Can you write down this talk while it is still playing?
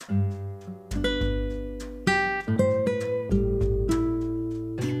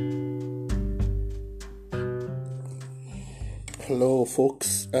Hello,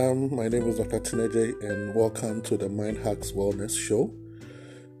 folks. My name is Dr. Tineje, and welcome to the Mind Hacks Wellness Show.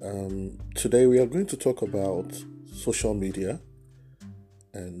 Today, we are going to talk about social media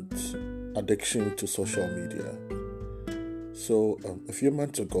and addiction to social media. So, a few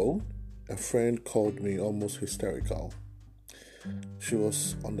months ago, a friend called me almost hysterical. She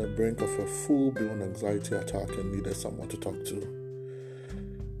was on the brink of a full-blown anxiety attack and needed someone to talk to.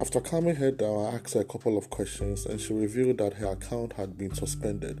 After calming her down, I asked her a couple of questions, and she revealed that her account had been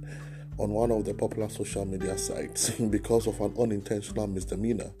suspended on one of the popular social media sites because of an unintentional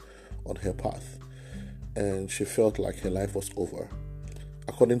misdemeanor on her path, and she felt like her life was over.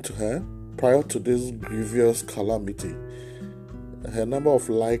 According to her, prior to this grievous calamity, her number of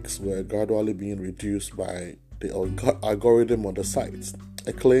likes were gradually being reduced by the algorithm on the site,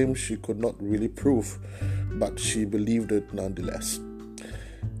 a claim she could not really prove, but she believed it nonetheless.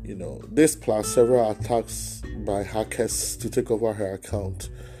 This plus several attacks by hackers to take over her account,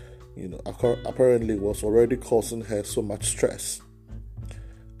 apparently was already causing her so much stress.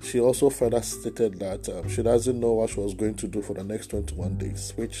 She also further stated that she doesn't know what she was going to do for the next 21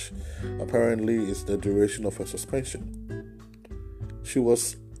 days, which apparently is the duration of her suspension. She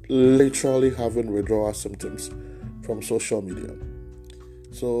was literally having withdrawal symptoms from social media.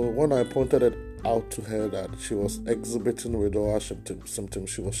 So when I pointed it out to her that she was exhibiting withdrawal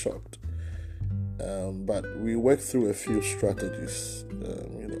symptoms, she was shocked. But we worked through a few strategies.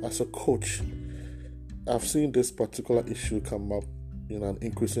 As a coach, I've seen this particular issue come up in an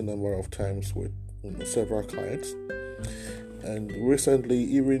increasing number of times with several clients. And recently,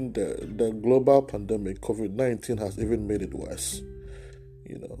 even the global pandemic, COVID-19, has even made it worse.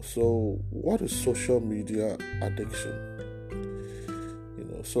 So what is social media addiction?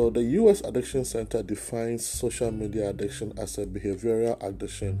 So the U.S. Addiction Center defines social media addiction as a behavioral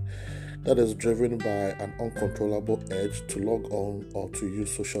addiction that is driven by an uncontrollable urge to log on or to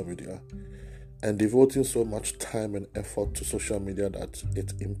use social media, and devoting so much time and effort to social media that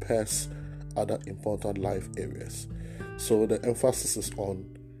it impairs other important life areas. So the emphasis is on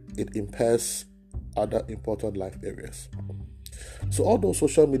it impairs other important life areas. So although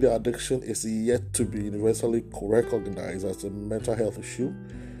social media addiction is yet to be universally recognized as a mental health issue,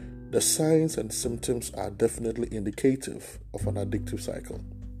 the signs and symptoms are definitely indicative of an addictive cycle.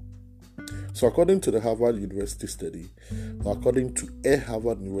 So according to the Harvard University study,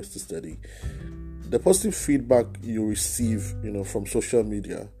 the positive feedback you receive, from social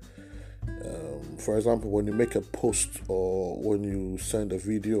media, for example, when you make a post or when you send a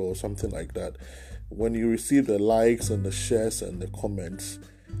video or something like that, when you receive the likes and the shares and the comments,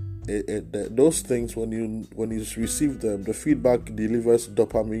 those things, when you receive them, the feedback delivers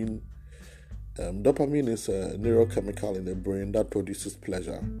dopamine. Dopamine is a neurochemical in the brain that produces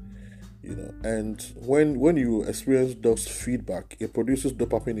pleasure. And when you experience those feedback, it produces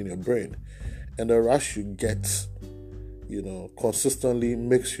dopamine in your brain, and the rush you get, consistently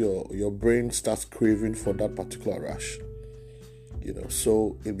makes your brain starts craving for that particular rush.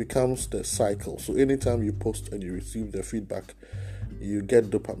 So it becomes the cycle. So anytime you post and you receive the feedback, you get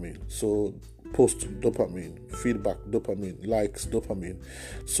dopamine. So post dopamine, feedback dopamine, likes dopamine.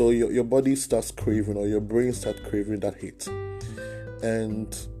 So your body starts craving, or your brain starts craving that hit.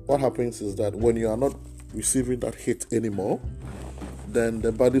 And what happens is that when you are not receiving that hit anymore, then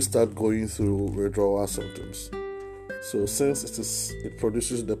the body starts going through withdrawal symptoms. So since it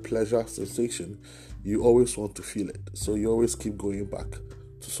produces the pleasure sensation, you always want to feel it. So you always keep going back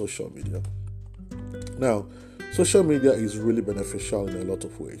to social media. Now, social media is really beneficial in a lot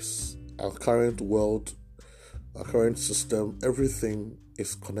of ways. Our current world, our current system, everything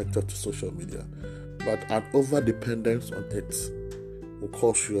is connected to social media. But an over-dependence on it will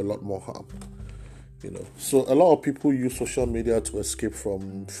cause you a lot more harm. So a lot of people use social media to escape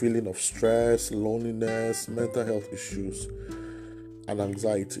from feeling of stress, loneliness, mental health issues, and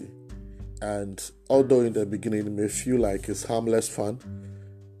anxiety. And although in the beginning it may feel like it's harmless fun,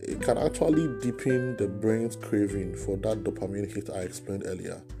 it can actually deepen the brain's craving for that dopamine hit I explained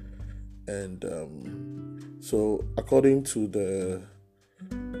earlier. And so according to the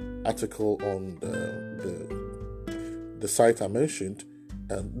article on the site I mentioned,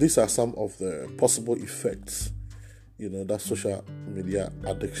 and these are some of the possible effects, that social media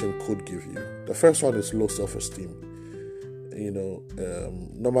addiction could give you. The first one is low self-esteem.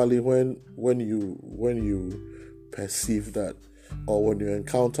 Normally when you perceive that, or when you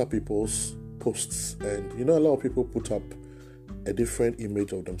encounter people's posts, and a lot of people put up a different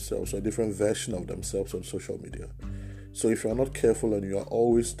image of themselves, or a different version of themselves on social media. So if you're not careful and you are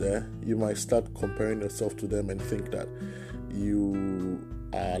always there, you might start comparing yourself to them and think that you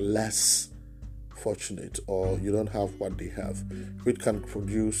are less fortunate or you don't have what they have, which can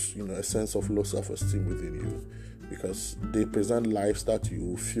produce, a sense of low self-esteem within you because they present lives that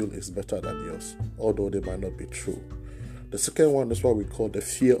you feel is better than yours, although they might not be true. The second one is what we call the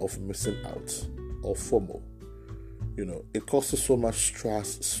fear of missing out, or FOMO. It causes so much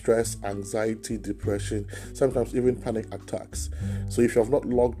stress, anxiety, depression, sometimes even panic attacks. So if you have not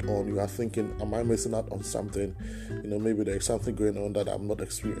logged on, you are thinking, am I missing out on something? Maybe there's something going on that I'm not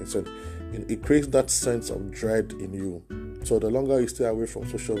experiencing. It creates that sense of dread in you. So the longer you stay away from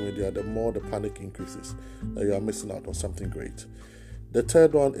social media, the more the panic increases that you are missing out on something great. The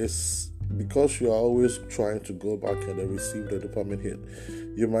third one is because you are always trying to go back and then receive the dopamine hit,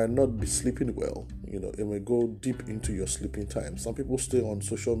 you might not be sleeping well. It may go deep into your sleeping time. Some people stay on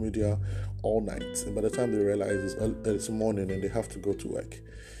social media all night, and by the time they realize it's morning and they have to go to work.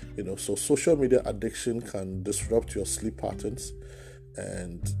 So social media addiction can disrupt your sleep patterns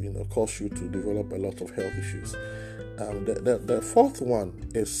and, cause you to develop a lot of health issues. The fourth one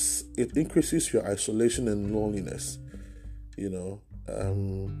is it increases your isolation and loneliness,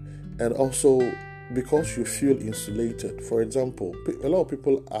 and also because you feel insulated. For example, a lot of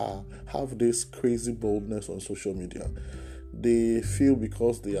people have this crazy boldness on social media. They feel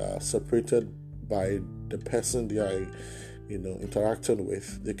because they are separated by the person they are, interacting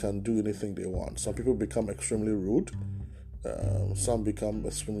with, they can do anything they want. Some people become extremely rude. Some become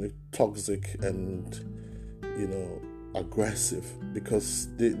extremely toxic and, aggressive because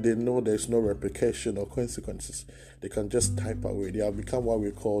they know there's no repercussion or consequences. They can just type away. They have become what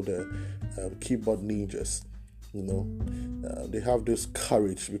we call the keyboard ninjas. They have this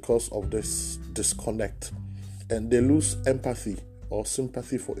courage because of this disconnect, and they lose empathy or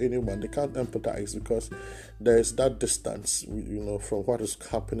sympathy for anyone. They can't empathize because there is that distance, from what is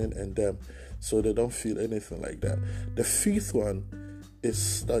happening in them, so they don't feel anything like that. The fifth one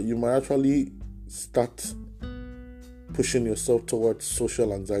is that you might actually start pushing yourself towards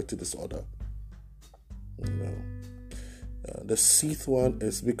social anxiety disorder. The sixth one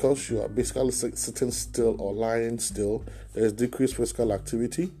is because you are basically sitting still or lying still, there is decreased physical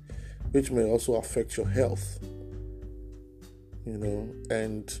activity, which may also affect your health.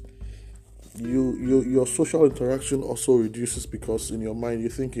 And your social interaction also reduces because in your mind you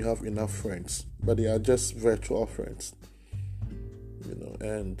think you have enough friends, but they are just virtual friends.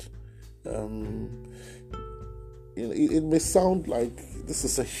 It may sound like this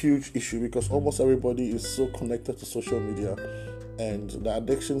is a huge issue because almost everybody is so connected to social media and the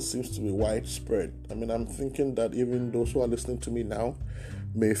addiction seems to be widespread. I'm thinking that even those who are listening to me now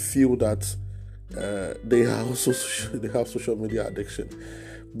may feel that they have social media addiction,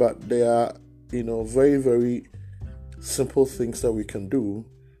 but there are very, very simple things that we can do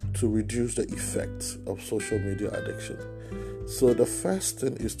to reduce the effects of social media addiction. So the first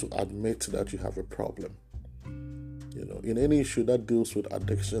thing is to admit that you have a problem. In any issue that deals with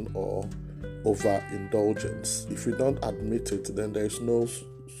addiction or overindulgence, if you don't admit it, then there's no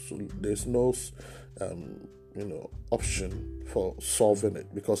option for solving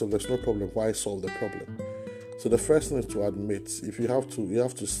it, because if there's no problem, why solve the problem? So the first thing is to admit. If you have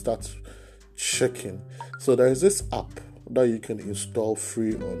to start checking. So there is this app that you can install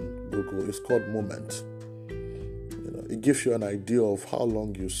free on Google. It's called Moment. It gives you an idea of how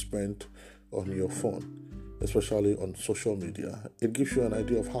long you spent on your phone, especially on social media. It gives you an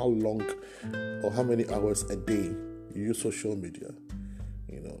idea of how long or how many hours a day you use social media,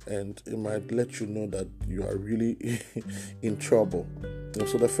 and it might let you know that you are really in trouble.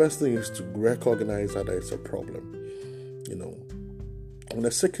 So the first thing is to recognize that there is a problem, And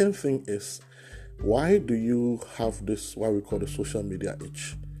the second thing is, why do you have this, what we call the social media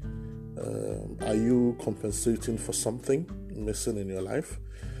itch? Are you compensating for something missing in your life?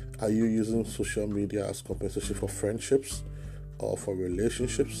 Are you using social media as compensation for friendships or for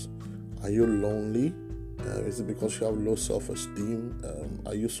relationships? Are you lonely? Is it because you have low self-esteem?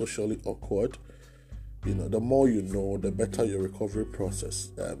 Are you socially awkward? The more you know, the better your recovery process.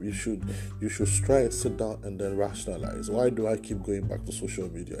 You should try and sit down and then rationalize. Why do I keep going back to social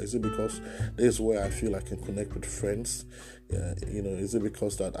media? Is it because this is where I feel I can connect with friends? Is it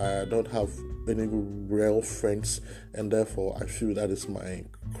because that I don't have any real friends and therefore I feel that is my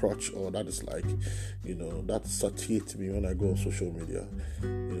crutch, or that is like, that satiates me when I go on social media?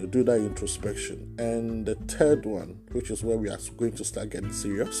 Do that introspection. And the third one, which is where we are going to start getting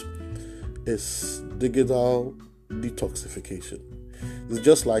serious, is digital detoxification. It's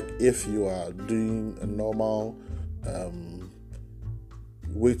just like if you are doing a normal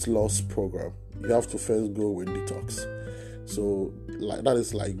weight loss program, you have to first go with detox. So that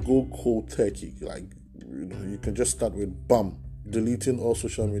is like go cold turkey. Like you can just start with deleting all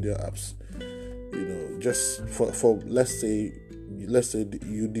social media apps. just for let's say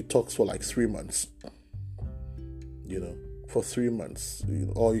you detox for like 3 months, for 3 months,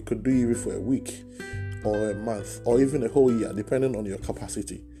 or you could do even for a week or a month or even a whole year, depending on your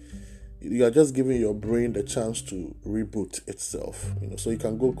capacity. You are just giving your brain the chance to reboot itself, so you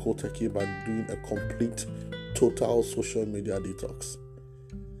can go cold turkey by doing a complete total social media detox,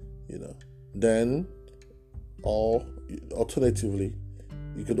 then, or alternatively,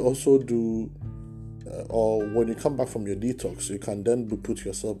 you could also do or when you come back from your detox, you can then put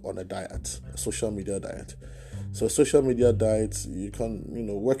yourself on a diet, a social media diet. So social media diet, you can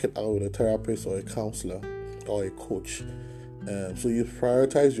work it out with a therapist or a counselor or a coach. So you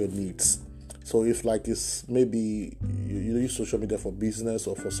prioritize your needs. So if it's maybe you use social media for business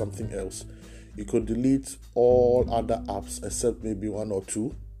or for something else, you could delete all other apps except maybe one or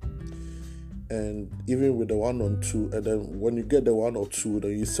two. And even with the one or two, and then when you get the one or two,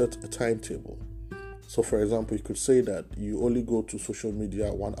 then you set a timetable. So for example, you could say that you only go to social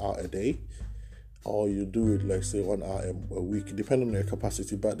media 1 hour a day, or you do it like say 1 hour a week, depending on your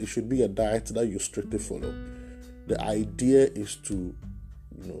capacity, but it should be a diet that you strictly follow. The idea is to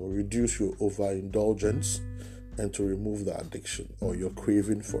reduce your overindulgence and to remove the addiction or your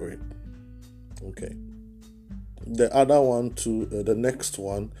craving for it. Okay. The other one the next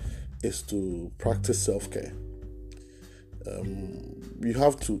one is to practice self-care. You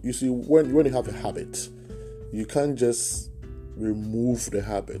have to, when you have a habit, you can't just remove the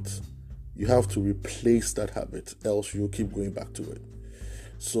habit. You have to replace that habit, else you'll keep going back to it.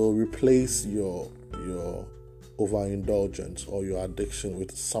 So replace your overindulgence or your addiction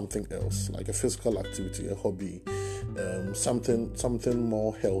with something else, like a physical activity, a hobby, something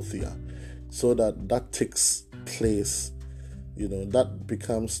more healthier, so that takes place. That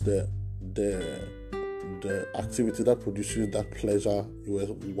becomes the activity that produces that pleasure you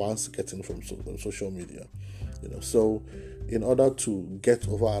were once getting from social media. So in order to get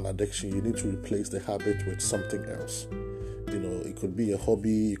over an addiction, you need to replace the habit with something else. It could be a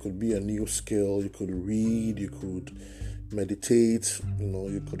hobby, it could be a new skill, you could read, you could meditate,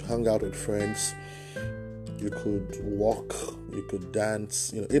 you could hang out with friends, you could walk, you could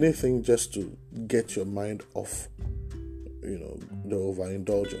dance, anything just to get your mind off, the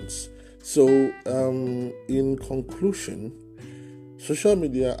overindulgence. So, in conclusion, social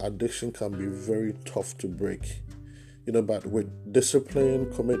media addiction can be very tough to break, but with discipline,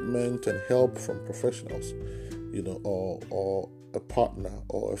 commitment, and help from professionals, or a partner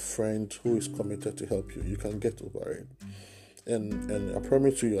or a friend who is committed to help you, you can get over it. And I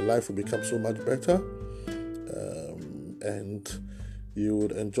promise you, your life will become so much better, and you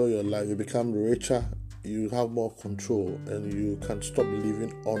would enjoy your life. You become richer. You have more control, and you can stop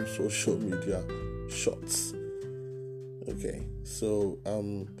living on social media shorts. Okay, so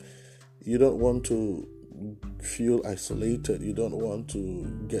you don't want to feel isolated. You don't want to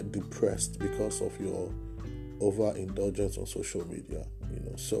get depressed because of your overindulgence on social media.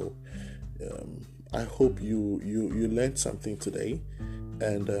 So I hope you learned something today,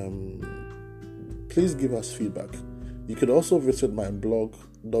 and please give us feedback. You could also visit my blog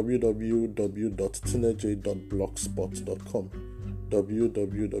www.tinaj.blogspot.com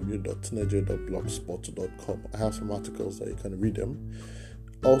www.tinaj.blogspot.com. I have some articles that you can read them.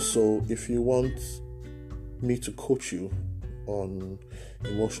 Also, if you want me to coach you on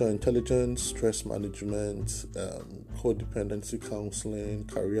emotional intelligence, stress management, codependency counseling,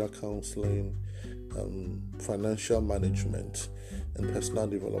 career counseling, financial management, and personal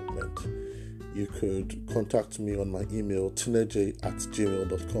development, you could contact me on my email,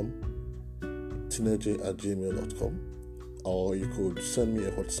 tinaj@gmail.com, tinaj@gmail.com, or you could send me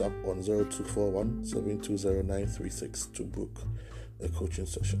a WhatsApp on 0241 720936 to book a coaching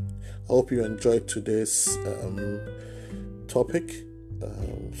session. I hope you enjoyed today's topic,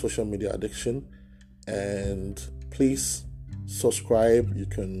 social media addiction, and please subscribe. You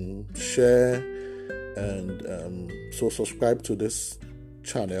can share, and so subscribe to this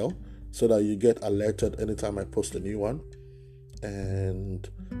channel so that you get alerted anytime I post a new one. And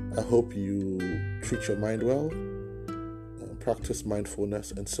I hope you treat your mind well, practice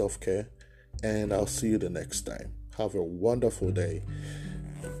mindfulness and self-care, and I'll see you the next time. Have a wonderful day.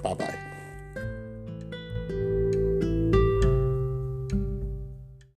 Bye-bye.